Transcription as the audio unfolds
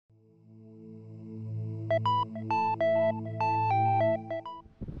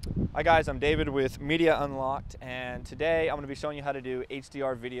Hi guys, I'm David with Media Unlocked, and today I'm going to be showing you how to do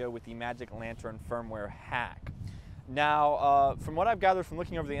HDR video with the Magic Lantern firmware hack. Now, from what I've gathered from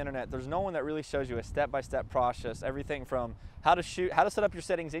looking over the internet, there's no one that really shows you a step-by-step process, everything from how to set up your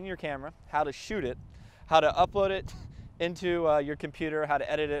settings in your camera, how to shoot it, how to upload it into your computer, how to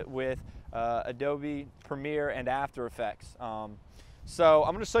edit it with Adobe Premiere and After Effects. So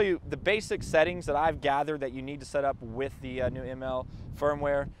I'm going to show you the basic settings that I've gathered that you need to set up with the new ML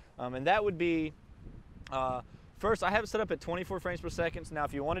firmware. And that would be, first, I have it set up at 24 frames per second. Now,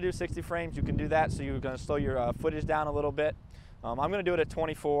 if you want to do 60 frames, you can do that. So you're going to slow your footage down a little bit. I'm going to do it at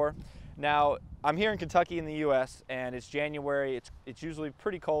 24. Now, I'm here in Kentucky in the US, and it's January. It's usually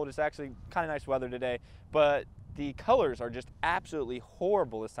pretty cold. It's actually kind of nice weather today, but the colors are just absolutely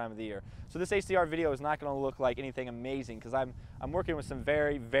horrible this time of the year. So this HDR video is not going to look like anything amazing because I'm working with some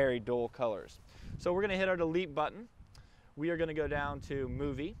very, very dull colors. So we're going to hit our delete button. We are going to go down to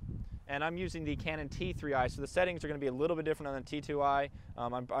movie, and I'm using the Canon T3i, so the settings are going to be a little bit different on the T2i.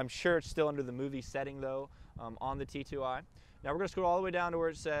 I'm sure it's still under the movie setting though on the T2i. Now we're going to scroll all the way down to where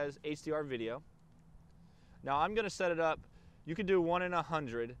it says HDR video. Now I'm going to set it up, you could do 1 in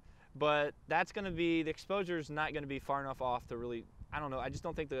 100, but that's going to be, the exposure is not going to be far enough off to really, I don't know, I just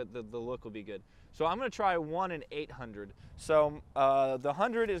don't think the look will be good. So I'm going to try 1 in 800. So the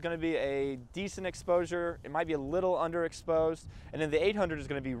 100 is going to be a decent exposure. It might be a little underexposed. And then the 800 is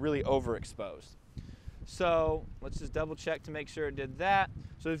going to be really overexposed. So let's just double check to make sure it did that.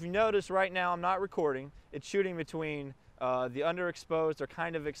 So if you notice right now I'm not recording. It's shooting between the underexposed or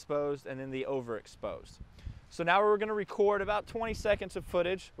kind of exposed and then the overexposed. So now we're going to record about 20 seconds of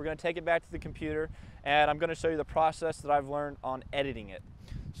footage. We're going to take it back to the computer, and I'm going to show you the process that I've learned on editing it.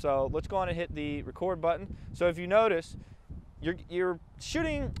 So let's go on and hit the record button. So if you notice, you're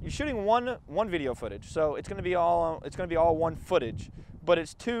shooting one video footage. So it's going to be all one footage, but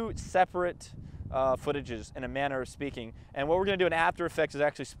it's two separate footages in a manner of speaking. And what we're going to do in After Effects is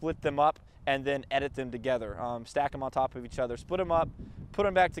actually split them up and then edit them together, stack them on top of each other, split them up, put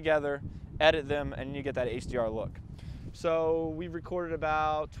them back together, edit them, and you get that HDR look. So we've recorded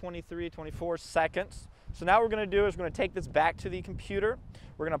about 23, 24 seconds. So now what we're going to do is we're going to take this back to the computer.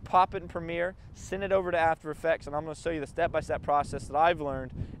 We're going to pop it in Premiere, send it over to After Effects, and I'm going to show you the step-by-step process that I've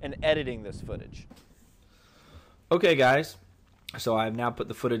learned in editing this footage. Okay guys, so I've now put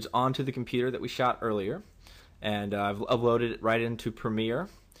the footage onto the computer that we shot earlier, and I've uploaded it right into Premiere,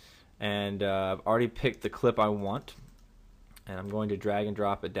 and I've already picked the clip I want, and I'm going to drag and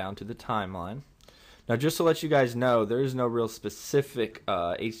drop it down to the timeline. Now just to let you guys know, there is no real specific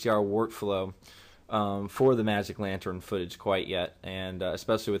HDR workflow for the Magic Lantern footage quite yet, and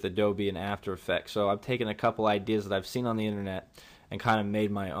especially with Adobe and After Effects. So I've taken a couple ideas that I've seen on the internet and kind of made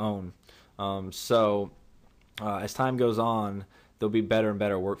my own. As time goes on, there'll be better and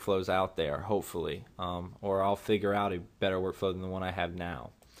better workflows out there, hopefully, or I'll figure out a better workflow than the one I have now.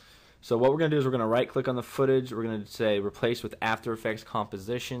 So what we're going to do is we're going to right click on the footage, we're going to say replace with After Effects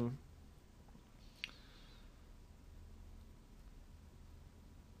composition.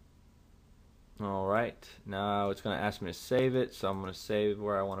 Alright, now it's going to ask me to save it, so I'm going to save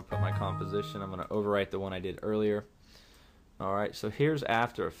where I want to put my composition. I'm going to overwrite the one I did earlier. Alright, so here's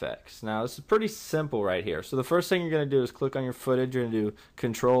After Effects. Now this is pretty simple right here. So the first thing you're going to do is click on your footage. You're going to do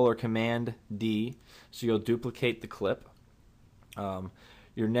Control or Command D, so you'll duplicate the clip.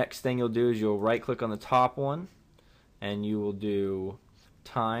 Your next thing you'll do is you'll right click on the top one, and you will do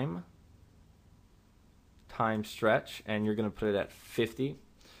time stretch, and you're going to put it at 50.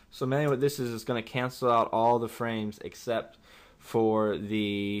 So mainly what this is going to cancel out all the frames except for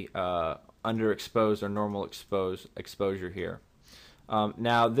the underexposed or normal exposure here.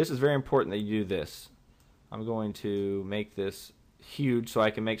 Now this is very important that you do this. I'm going to make this huge so I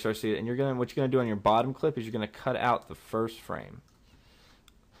can make sure I see it. And what you're going to do on your bottom clip is you're going to cut out the first frame.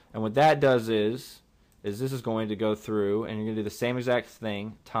 And what that does is this is going to go through, and you're going to do the same exact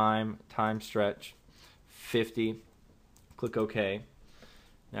thing. Time stretch, 50. Click OK.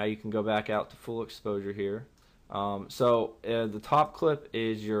 Now you can go back out to full exposure here. The top clip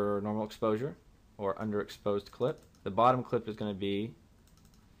is your normal exposure or underexposed clip. The bottom clip is going to be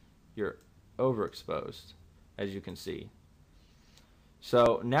your overexposed, as you can see.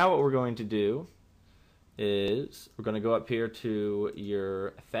 So now what we're going to do is we're going to go up here to your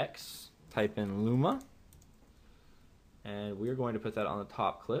effects, type in Luma, and we're going to put that on the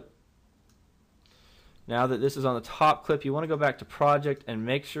top clip. Now that this is on the top clip, you want to go back to project and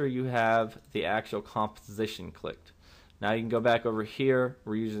make sure you have the actual composition clicked. Now you can go back over here.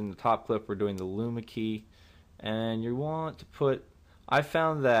 We're using the top clip. We're doing the Luma key, and you want to put, I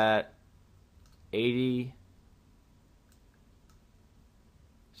found that 80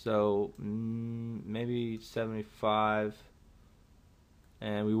 So maybe 75.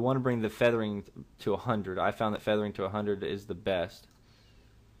 And we want to bring the feathering to 100. I found that feathering to 100 is the best.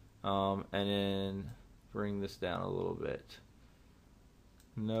 And then bring this down a little bit.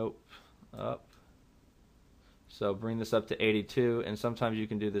 Nope. Up. So bring this up to 82. And sometimes you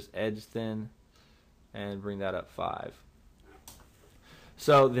can do this edge thin and bring that up 5.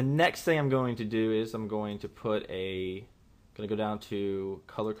 So the next thing I'm going to do is I'm going to go down to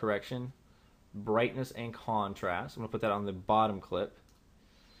color correction, brightness and contrast. I'm going to put that on the bottom clip.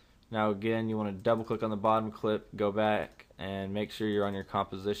 Now again, you want to double click on the bottom clip, go back and make sure you're on your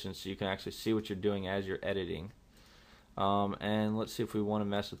composition so you can actually see what you're doing as you're editing. And let's see if we want to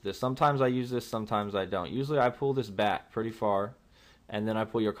mess with this. Sometimes I use this, sometimes I don't. Usually I pull this back pretty far and then I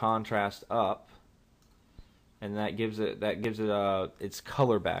pull your contrast up, and that gives it its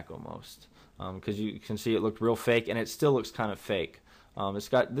color back almost, because you can see it looked real fake, and it still looks kind of fake. This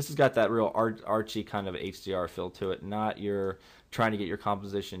has got that real archy kind of HDR feel to it, not you're trying to get your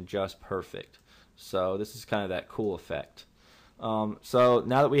composition just perfect. So this is kind of that cool effect. So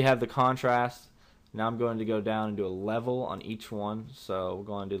now that we have the contrast, now I'm going to go down and do a level on each one. So we're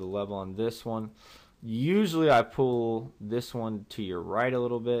going to do the level on this one. Usually I pull this one to your right a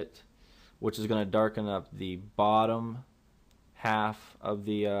little bit, which is going to darken up the bottom half of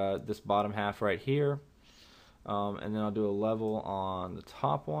the this bottom half right here. And then I'll do a level on the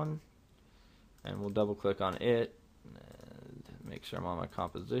top one, and we'll double click on it and make sure I'm on my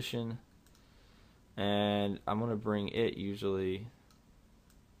composition, and I'm going to bring it usually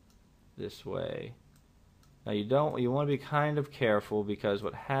this way. Now you want to be kind of careful, because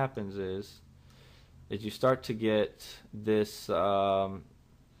what happens is you start to get this,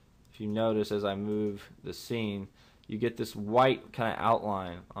 if you notice as I move the scene, you get this white kind of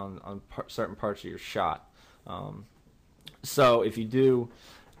outline on certain parts of your shot. So if you do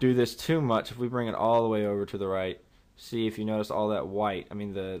this too much, if we bring it all the way over to the right, see if you notice all that white. I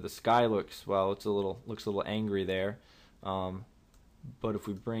mean, the sky looks, well, looks a little angry there, but if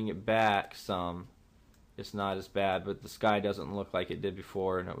we bring it back some, it's not as bad. But the sky doesn't look like it did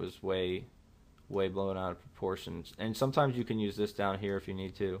before, and it was way blown out of proportions. And sometimes you can use this down here if you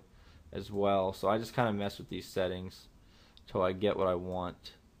need to as well. So I just kind of mess with these settings until I get what I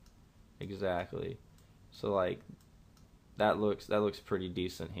want exactly. So like that looks pretty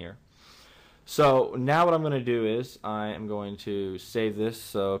decent here. So now what I'm going to do is I am going to save this.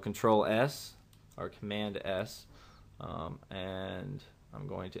 So Control S or Command S, and I'm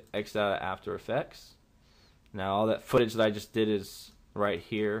going to exit out of After Effects. Now all that footage that I just did is right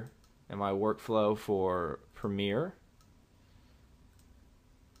here in my workflow for Premiere.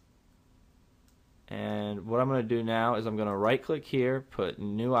 And what I'm going to do now is I'm going to right click here, put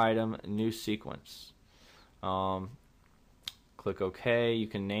new item, new sequence. Click OK. You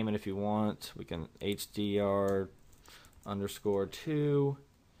can name it if you want. We can HDR _2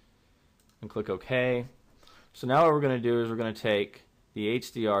 and click OK. So now what we're going to do is we're going to take the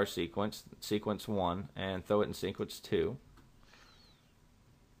HDR sequence, sequence 1, and throw it in sequence 2.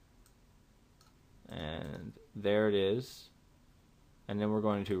 And there it is. And then we're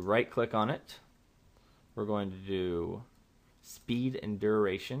going to right click on it. We're going to do speed and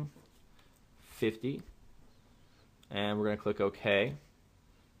duration 50, and we're going to click OK.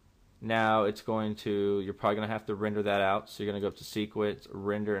 Now it's going to, you're probably going to have to render that out, so you're going to go up to Sequence,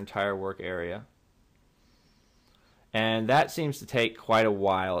 Render Entire Work Area. And that seems to take quite a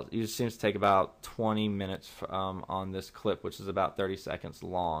while. It seems to take about 20 minutes on this clip, which is about 30 seconds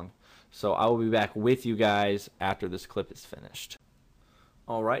long. So I will be back with you guys after this clip is finished.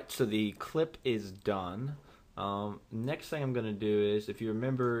 Alright, so the clip is done. Next thing I'm going to do is, if you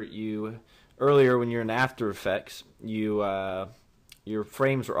remember earlier when you're in After Effects, your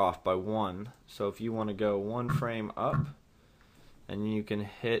frames are off by 1. So if you want to go 1 frame up, and you can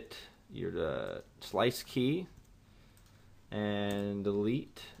hit your slice key and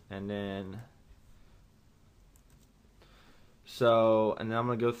delete, and then I'm going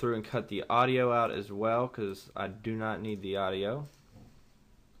to go through and cut the audio out as well, because I do not need the audio.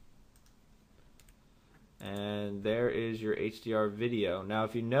 And there is your HDR video. Now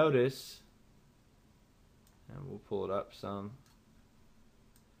if you notice, and we'll pull it up some,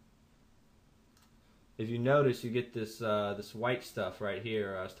 if you notice, you get this this white stuff right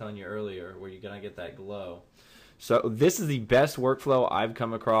here I was telling you earlier, where you're gonna get that glow. So this is the best workflow I've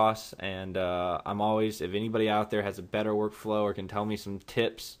come across, and I'm always, if anybody out there has a better workflow or can tell me some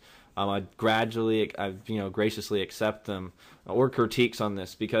tips I graciously accept them or critiques on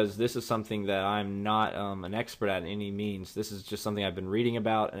this, because this is something that I'm not an expert at in any means. This is just something I've been reading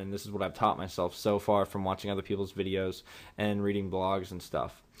about, and this is what I've taught myself so far from watching other people's videos and reading blogs and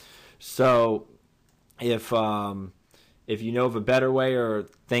stuff. So if you know of a better way or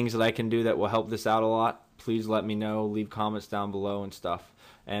things that I can do that will help this out a lot, please let me know. Leave comments down below and stuff.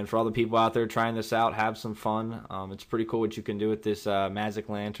 And for all the people out there trying this out, have some fun. It's pretty cool what you can do with this Magic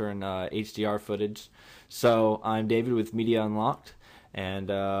Lantern HDR footage. So I'm David with Media Unlocked,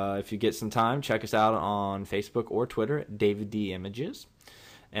 and if you get some time, check us out on Facebook or Twitter at DAVIDDIMAGE.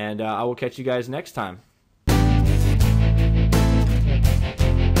 And I will catch you guys next time.